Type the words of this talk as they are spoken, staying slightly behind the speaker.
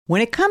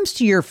When it comes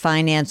to your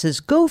finances,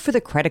 go for the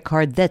credit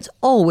card that's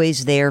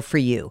always there for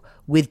you.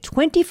 With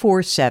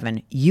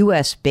 24/7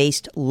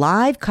 U.S.-based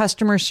live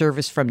customer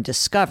service from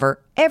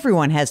Discover,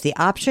 everyone has the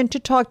option to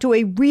talk to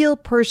a real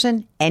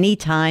person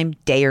anytime,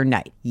 day or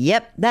night.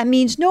 Yep, that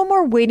means no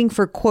more waiting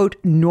for, quote,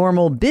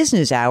 normal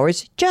business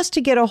hours just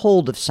to get a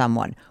hold of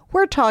someone.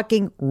 We're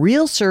talking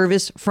real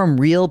service from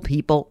real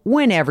people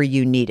whenever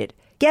you need it.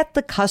 Get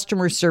the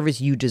customer service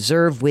you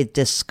deserve with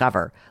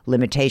Discover.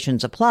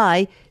 Limitations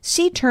apply.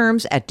 See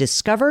terms at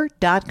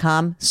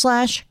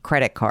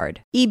discover.com/credit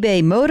card.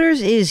 eBay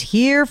Motors is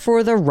here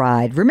for the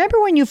ride.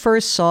 Remember when you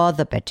first saw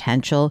the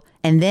potential?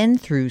 And then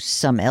through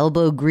some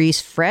elbow grease,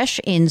 fresh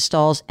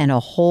installs, and a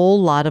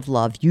whole lot of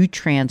love, you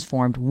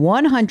transformed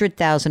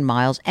 100,000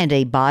 miles and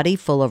a body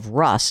full of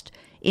rust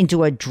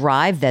into a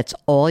drive that's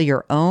all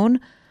your own?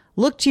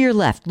 Look to your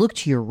left. Look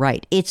to your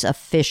right. It's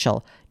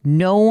official.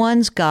 No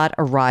one's got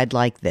a ride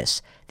like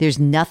this. There's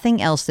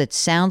nothing else that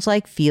sounds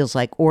like, feels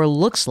like, or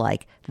looks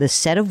like the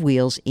set of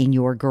wheels in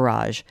your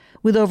garage.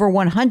 With over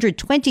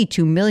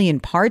 122 million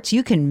parts,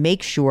 you can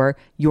make sure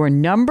your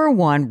number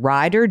one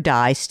ride or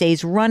die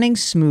stays running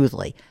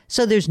smoothly,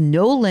 so there's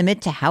no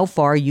limit to how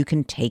far you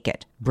can take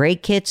it.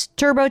 Brake kits,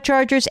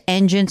 turbochargers,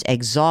 engines,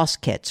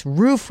 exhaust kits,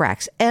 roof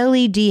racks,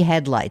 LED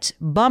headlights,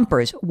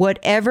 bumpers,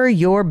 whatever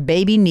your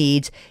baby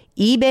needs,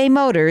 eBay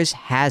Motors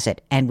has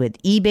it. And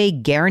with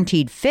eBay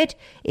Guaranteed Fit,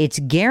 it's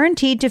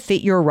guaranteed to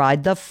fit your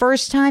ride the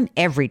first time,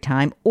 every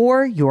time,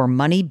 or your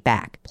money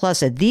back.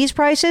 Plus, at these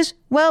prices,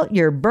 well,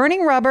 you're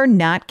burning rubber,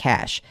 not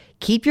cash.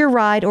 Keep your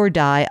ride or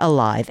die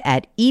alive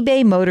at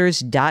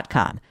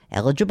ebaymotors.com.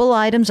 Eligible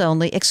items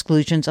only.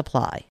 Exclusions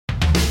apply.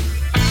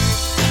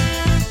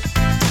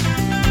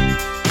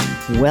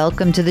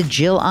 Welcome to the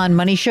Jill on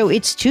Money Show.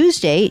 It's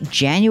Tuesday,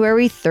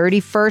 January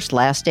 31st,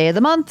 last day of the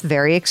month.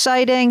 Very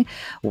exciting.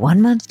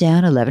 1 month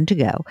down, 11 to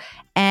go.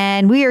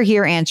 And we are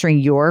here answering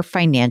your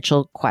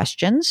financial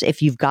questions.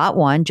 If you've got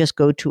one, just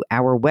go to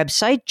our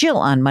website,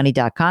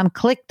 jillonmoney.com,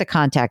 click the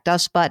Contact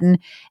Us button,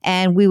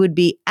 and we would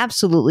be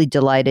absolutely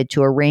delighted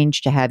to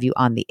arrange to have you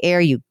on the air.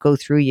 You go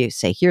through, you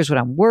say, here's what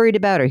I'm worried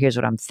about, or here's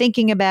what I'm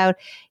thinking about.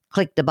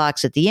 Click the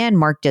box at the end.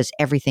 Mark does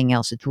everything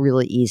else. It's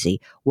really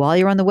easy. While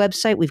you're on the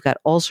website, we've got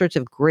all sorts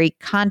of great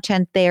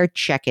content there.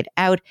 Check it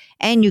out.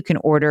 And you can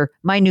order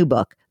my new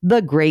book,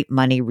 The Great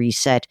Money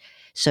Reset.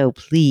 So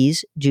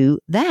please do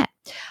that.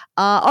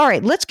 All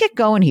right, let's get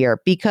going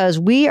here because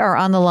we are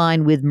on the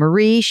line with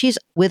Marie. She's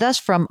with us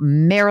from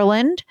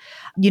Maryland.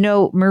 You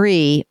know,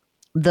 Marie,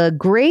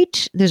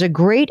 there's a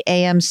great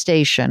AM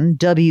station,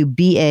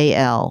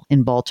 WBAL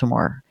in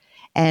Baltimore.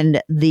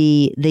 And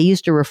they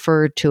used to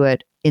refer to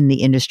it in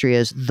the industry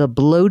as the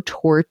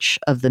blowtorch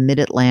of the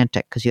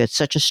Mid-Atlantic because you had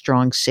such a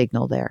strong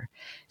signal there.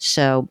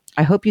 So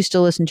I hope you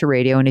still listen to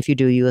radio. And if you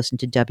do, you listen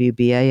to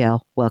WBAL.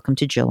 Welcome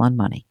to Jill on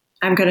Money.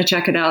 I'm going to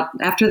check it out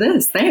after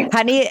this. Thanks.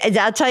 Honey,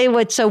 I'll tell you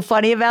what's so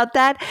funny about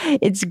that.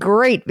 It's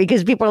great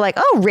because people are like,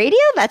 oh, radio?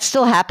 That's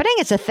still happening?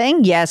 It's a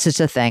thing? Yes, it's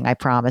a thing. I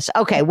promise.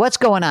 Okay, what's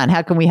going on?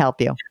 How can we help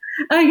you?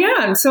 Yeah,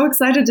 I'm so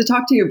excited to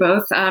talk to you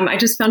both. I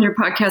just found your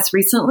podcast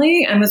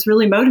recently and was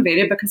really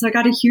motivated because I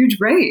got a huge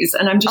raise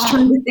and I'm just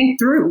trying to think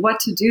through what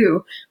to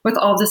do with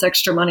all this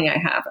extra money I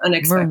have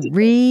unexpected.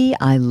 Marie,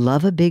 I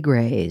love a big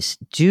raise.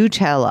 Do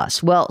tell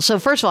us. Well, so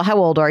first of all, how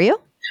old are you?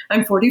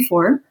 I'm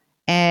 44.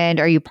 And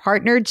are you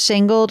partnered,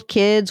 singled,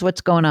 kids?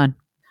 What's going on?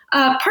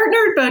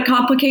 Partnered, but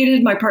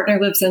complicated. My partner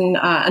lives in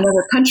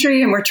another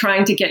country and we're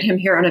trying to get him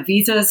here on a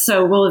visa.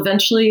 So we'll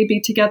eventually be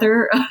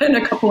together in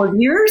a couple of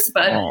years,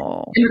 but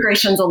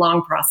immigration's a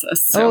long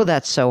process. So. Oh,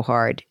 that's so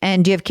hard.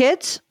 And do you have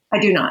kids? I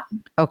do not.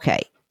 Okay.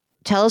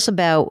 Tell us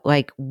about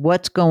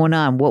what's going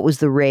on. What was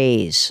the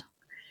raise?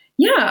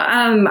 Yeah,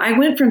 I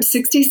went from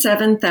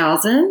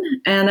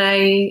 67,000 and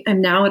I am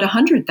now at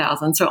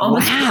 100,000. So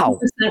almost 50%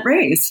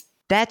 raise.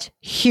 That's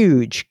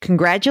huge.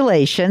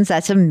 Congratulations.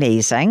 That's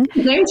amazing.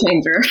 Game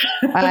changer.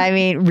 I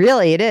mean,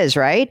 really, it is,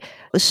 right?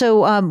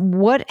 So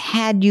what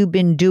had you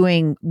been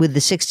doing with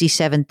the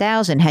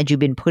 67,000? Had you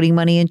been putting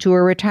money into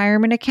a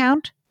retirement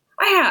account?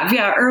 I have,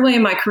 yeah. Early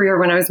in my career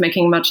when I was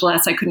making much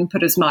less, I couldn't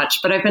put as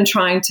much, but I've been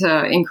trying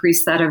to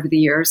increase that over the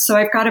years. So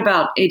I've got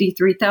about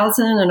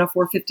 83,000 in a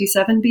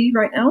 457B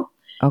right now.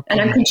 Okay. And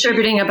I'm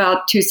contributing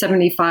about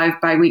 $275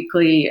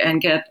 biweekly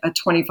and get a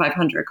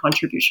 $2,500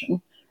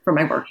 contribution for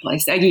my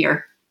workplace a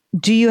year.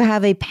 Do you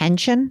have a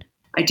pension?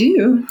 I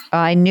do.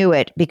 I knew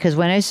it because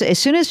as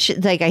soon as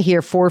I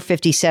hear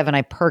 457,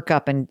 I perk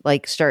up and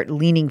start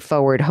leaning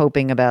forward,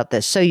 hoping about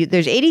this. So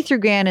there's 83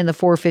 grand in the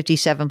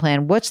 457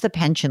 plan. What's the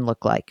pension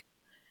look like?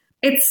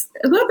 It's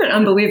a little bit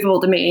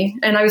unbelievable to me.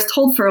 And I was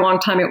told for a long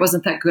time it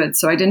wasn't that good,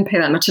 so I didn't pay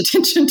that much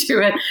attention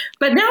to it.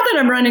 But now that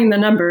I'm running the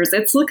numbers,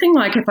 it's looking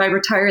like if I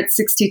retire at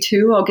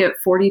 62, I'll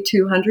get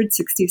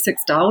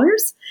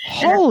 $4,266.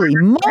 Holy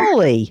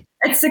moly.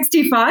 At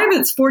 65,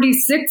 it's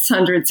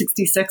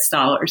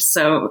 $4,666.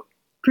 So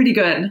pretty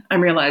good,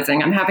 I'm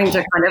realizing. I'm having to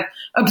kind of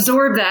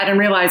absorb that and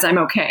realize I'm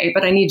okay,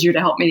 but I need you to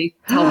help me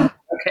tell me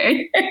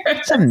okay.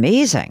 That's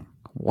amazing.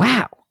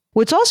 Wow.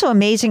 What's also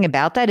amazing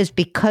about that is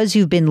because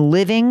you've been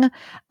living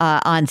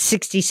on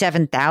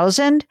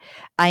 67,000,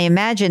 I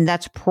imagine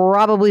that's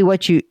probably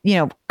what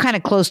kind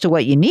of close to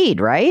what you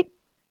need, right?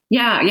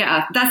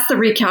 Yeah. That's the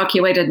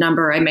recalculated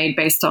number I made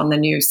based on the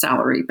new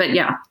salary. But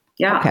yeah.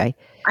 Okay.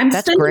 I'm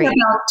That's spending great.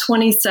 about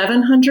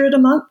 $2,700 a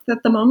month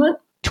at the moment.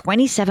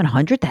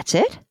 $2,700? That's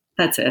it?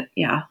 That's it.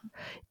 Yeah.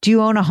 Do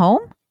you own a home?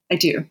 I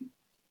do.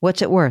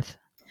 What's it worth?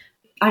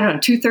 I don't know,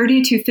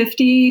 230,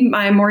 250.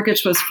 My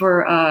mortgage was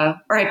or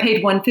I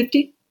paid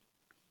 150.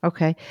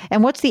 Okay.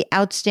 And what's the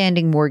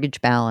outstanding mortgage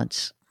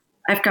balance?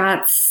 I've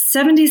got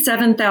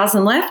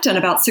 77,000 left and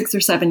about 6 or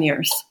 7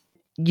 years.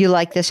 You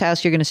like this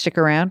house? You're going to stick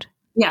around?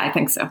 Yeah, I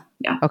think so.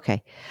 Yeah.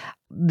 Okay.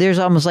 There's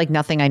almost like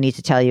nothing I need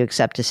to tell you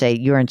except to say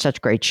you're in such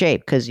great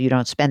shape because you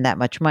don't spend that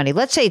much money.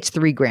 Let's say it's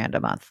 $3,000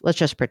 a month. Let's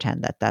just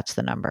pretend that that's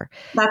the number.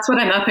 That's what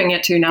I'm upping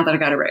it to now that I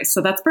got a raise.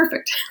 So that's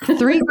perfect.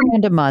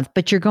 $3,000 a month,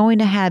 but you're going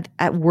to have,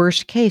 at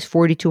worst case,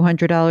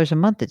 $4,200 a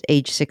month at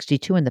age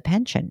 62 in the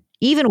pension.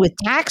 Even with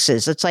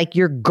taxes, it's like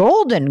you're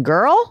golden,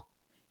 girl.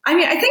 I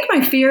mean, I think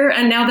my fear,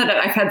 and now that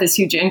I've had this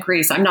huge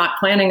increase, I'm not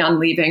planning on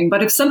leaving.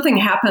 But if something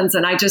happens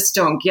and I just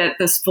don't get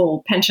this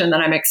full pension that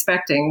I'm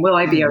expecting, will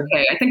I be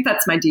okay? I think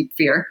that's my deep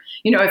fear.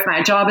 If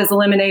my job is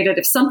eliminated,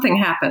 if something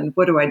happened,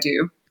 what do I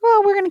do?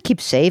 Well, we're going to keep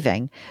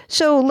saving.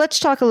 So let's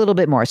talk a little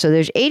bit more. So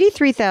there's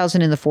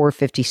 83,000 in the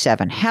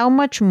 457. How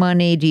much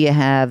money do you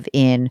have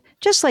in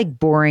just like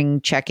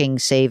boring checking,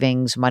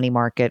 savings, money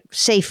market,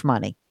 safe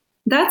money?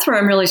 That's where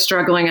I'm really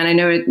struggling, and I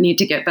know I need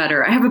to get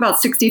better. I have about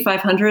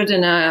 $6,500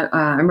 in a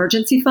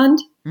emergency fund,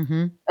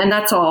 and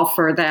that's all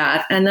for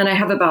that. And then I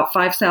have about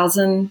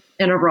 $5,000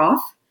 in a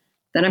Roth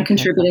that I'm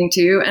contributing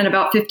to, and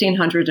about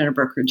 $1,500 in a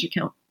brokerage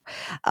account.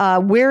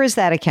 Where is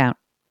that account?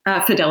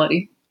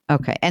 Fidelity.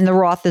 Okay, and the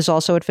Roth is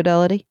also at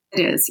Fidelity?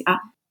 It is, yeah.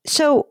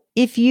 So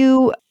if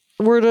you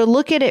were to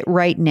look at it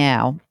right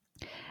now,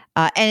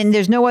 and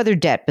there's no other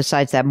debt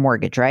besides that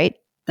mortgage, right?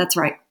 That's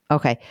right.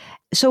 Okay,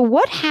 so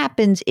what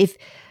happens if...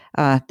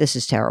 this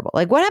is terrible.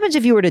 Like, what happens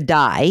if you were to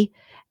die,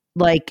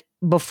 like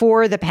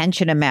before the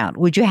pension amount?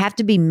 Would you have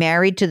to be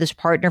married to this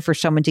partner for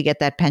someone to get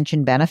that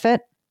pension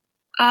benefit?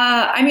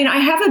 I mean, I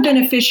have a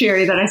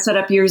beneficiary that I set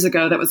up years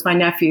ago that was my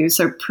nephew,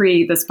 so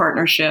pre this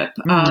partnership.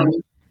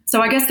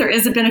 So I guess there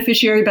is a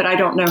beneficiary, but I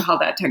don't know how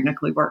that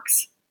technically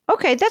works.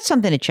 Okay, that's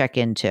something to check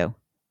into.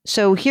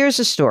 So here's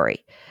the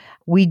story.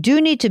 We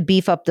do need to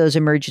beef up those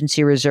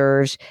emergency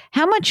reserves.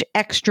 How much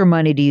extra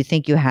money do you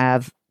think you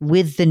have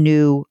with the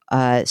new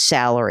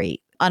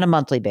salary on a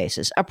monthly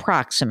basis,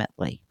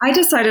 approximately? I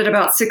decided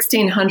about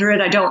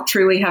 $1,600. I don't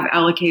truly have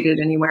allocated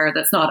anywhere.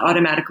 That's not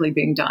automatically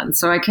being done.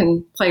 So I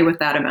can play with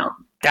that amount.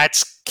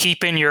 That's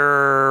keeping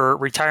your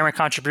retirement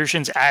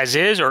contributions as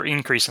is or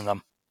increasing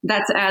them?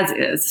 That's as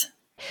is.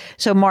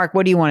 So Mark,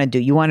 what do you want to do?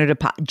 You wanted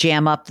to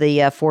jam up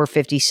the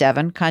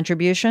 457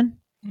 contribution?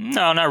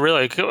 No, not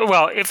really.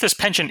 Well, if this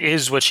pension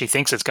is what she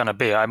thinks it's going to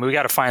be, I mean, we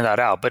got to find that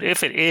out. But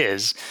if it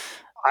is,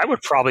 I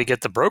would probably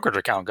get the brokerage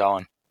account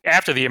going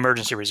after the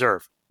emergency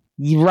reserve.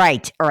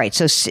 Right. All right.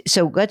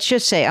 So let's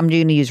just say I'm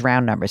going to use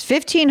round numbers.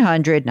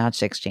 1,500, not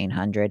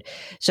 1,600.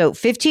 So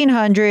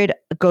 1,500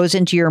 goes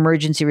into your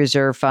emergency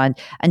reserve fund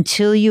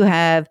until you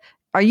have.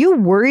 Are you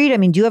worried? I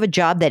mean, do you have a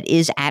job that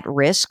is at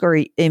risk? Or,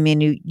 I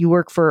mean, you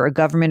work for a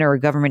government or a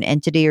government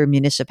entity or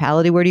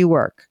municipality? Where do you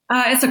work?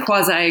 It's a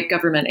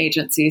quasi-government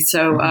agency,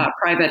 so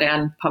private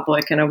and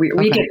public. And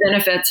we get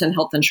benefits and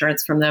health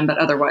insurance from them, but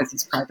otherwise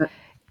it's private.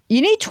 You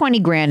need 20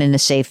 grand in a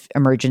safe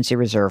emergency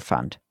reserve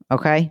fund.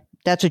 Okay.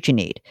 That's what you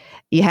need.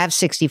 You have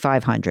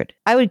 6,500.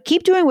 I would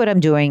keep doing what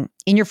I'm doing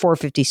in your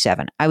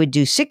 457. I would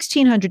do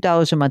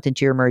 $1,600 a month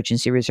into your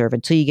emergency reserve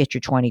until you get your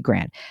 20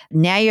 grand.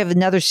 Now you have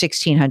another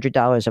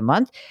 $1,600 a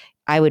month.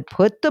 I would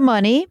put the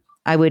money,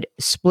 I would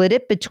split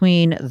it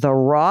between the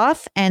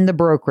Roth and the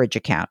brokerage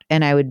account,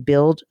 and I would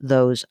build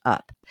those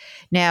up.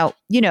 Now,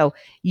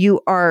 you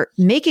are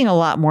making a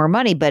lot more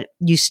money, but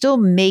you still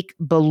make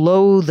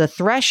below the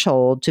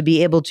threshold to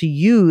be able to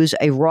use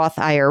a Roth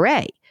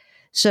IRA.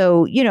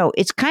 So,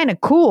 it's kind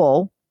of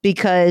cool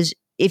because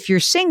if you're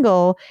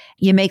single,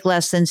 you make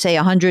less than, say,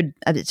 I think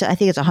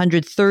it's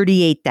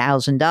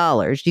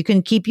 $138,000. You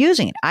can keep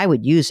using it. I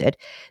would use it.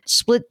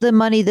 Split the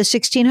money, the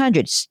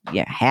 $1,600.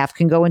 Yeah, half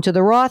can go into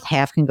the Roth,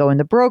 half can go in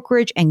the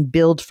brokerage, and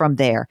build from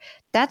there.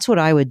 That's what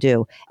I would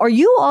do. Are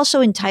you also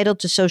entitled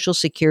to Social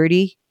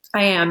Security?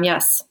 I am,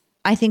 yes.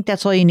 I think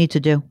that's all you need to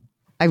do.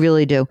 I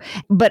really do.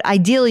 But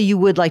ideally, you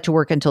would like to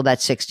work until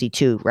that's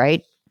 62,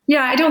 right?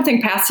 Yeah, I don't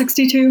think past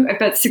 62. I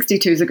bet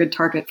 62 is a good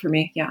target for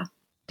me. Yeah.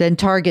 Then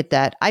target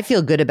that. I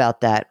feel good about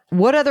that.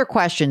 What other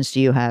questions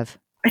do you have?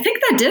 I think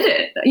that did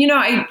it.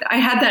 I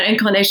had that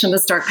inclination to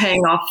start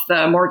paying off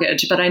the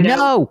mortgage, but I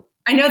know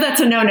that's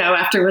a no-no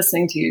after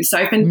listening to you. So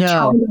I've been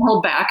trying to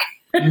hold back.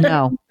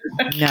 No.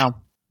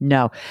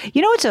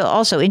 It's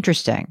also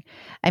interesting.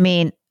 I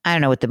mean, I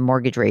don't know what the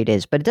mortgage rate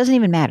is, but it doesn't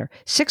even matter.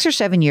 6 or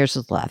 7 years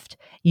is left.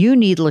 You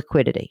need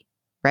liquidity.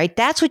 Right?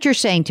 That's what you're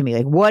saying to me.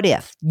 Like, what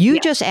if? You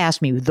just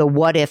asked me the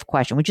what if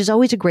question, which is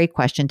always a great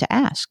question to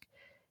ask.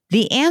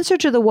 The answer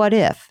to the what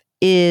if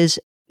is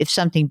if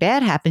something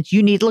bad happens,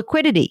 you need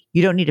liquidity.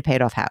 You don't need a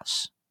paid off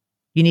house.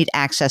 You need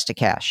access to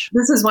cash.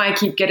 This is why I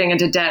keep getting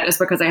into debt, is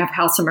because I have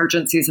house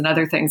emergencies and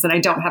other things and I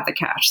don't have the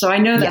cash. So I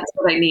know that's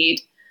what I need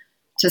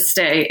to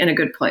stay in a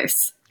good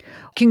place.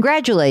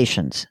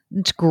 Congratulations.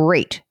 It's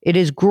great. It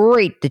is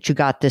great that you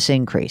got this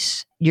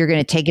increase. You're going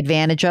to take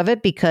advantage of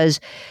it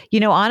because,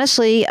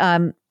 honestly,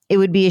 it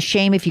would be a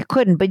shame if you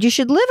couldn't, but you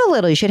should live a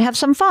little. You should have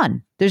some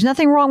fun. There's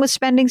nothing wrong with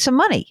spending some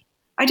money.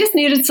 I just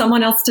needed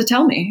someone else to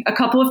tell me. A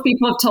couple of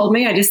people have told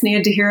me. I just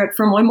needed to hear it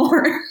from one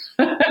more.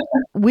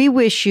 We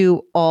wish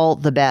you all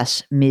the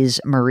best, Ms.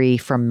 Marie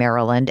from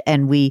Maryland,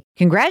 and we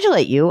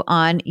congratulate you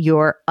on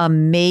your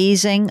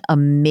amazing,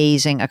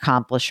 amazing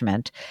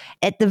accomplishment.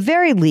 At the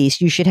very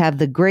least, you should have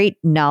the great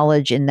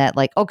knowledge in that,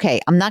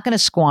 okay, I'm not going to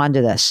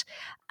squander this.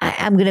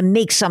 I'm going to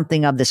make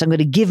something of this. I'm going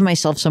to give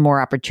myself some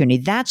more opportunity.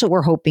 That's what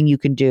we're hoping you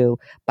can do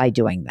by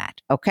doing that.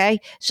 Okay.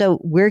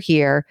 So we're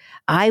here.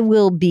 I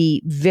will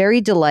be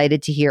very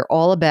delighted to hear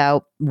all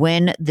about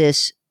when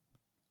this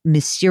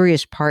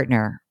mysterious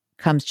partner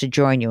comes to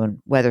join you and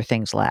whether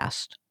things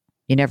last.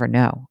 You never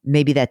know.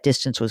 Maybe that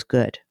distance was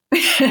good.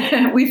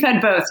 We've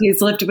had both.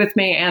 He's lived with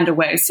me and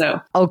away.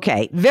 So,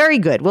 okay, very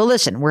good. Well,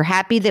 listen, we're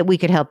happy that we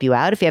could help you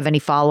out. If you have any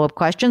follow-up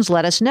questions,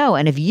 let us know.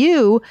 And if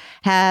you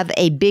have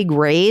a big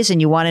raise and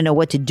you want to know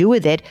what to do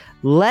with it,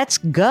 let's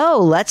go.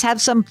 Let's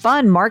have some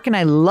fun. Mark and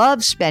I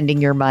love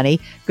spending your money.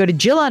 Go to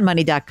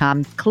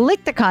JillOnMoney.com,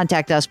 click the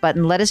Contact Us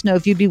button. Let us know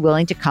if you'd be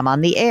willing to come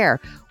on the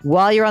air.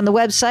 While you're on the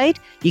website,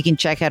 you can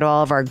check out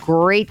all of our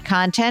great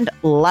content,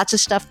 lots of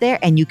stuff there,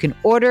 and you can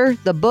order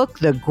the book,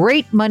 The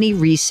Great Money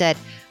Reset.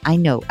 I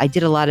know I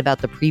did a lot about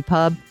the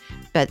pre-pub,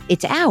 but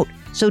it's out.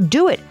 So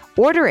do it.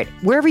 Order it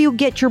wherever you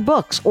get your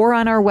books or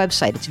on our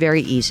website. It's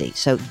very easy.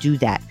 So do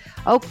that.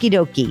 Okie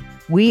dokie.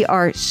 We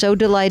are so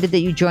delighted that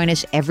you join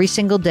us every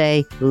single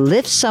day.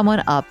 Lift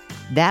someone up.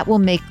 That will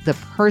make the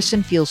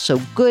person feel so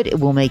good.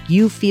 It will make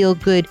you feel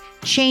good.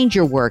 Change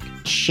your work,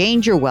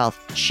 change your wealth,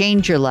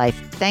 change your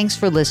life. Thanks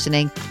for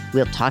listening.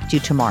 We'll talk to you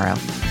tomorrow.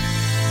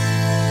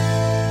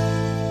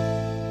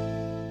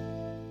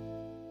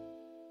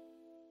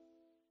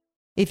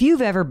 If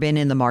you've ever been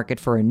in the market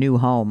for a new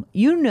home,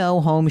 you know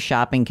home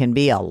shopping can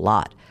be a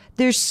lot.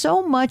 There's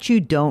so much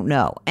you don't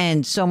know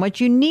and so much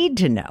you need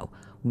to know.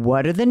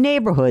 What are the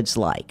neighborhoods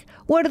like?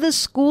 What are the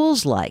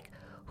schools like?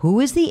 Who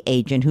is the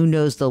agent who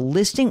knows the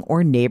listing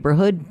or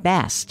neighborhood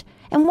best?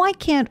 And why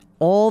can't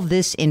all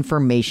this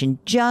information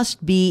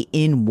just be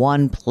in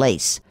one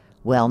place?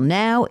 Well,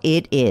 now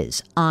it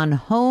is on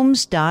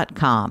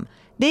Homes.com.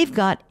 They've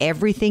got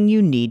everything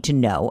you need to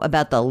know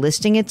about the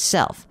listing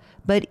itself,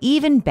 but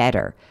even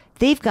better,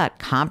 they've got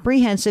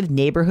comprehensive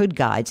neighborhood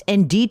guides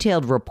and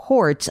detailed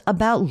reports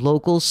about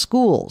local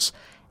schools.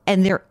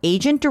 And their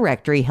agent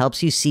directory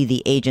helps you see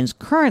the agent's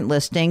current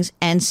listings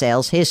and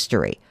sales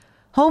history.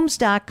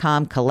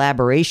 Homes.com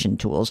collaboration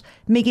tools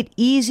make it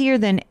easier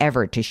than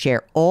ever to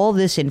share all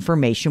this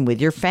information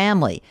with your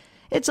family.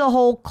 It's a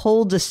whole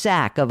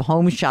cul-de-sac of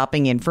home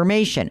shopping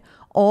information,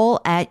 all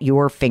at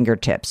your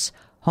fingertips.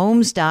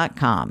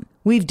 Homes.com.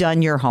 We've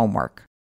done your homework.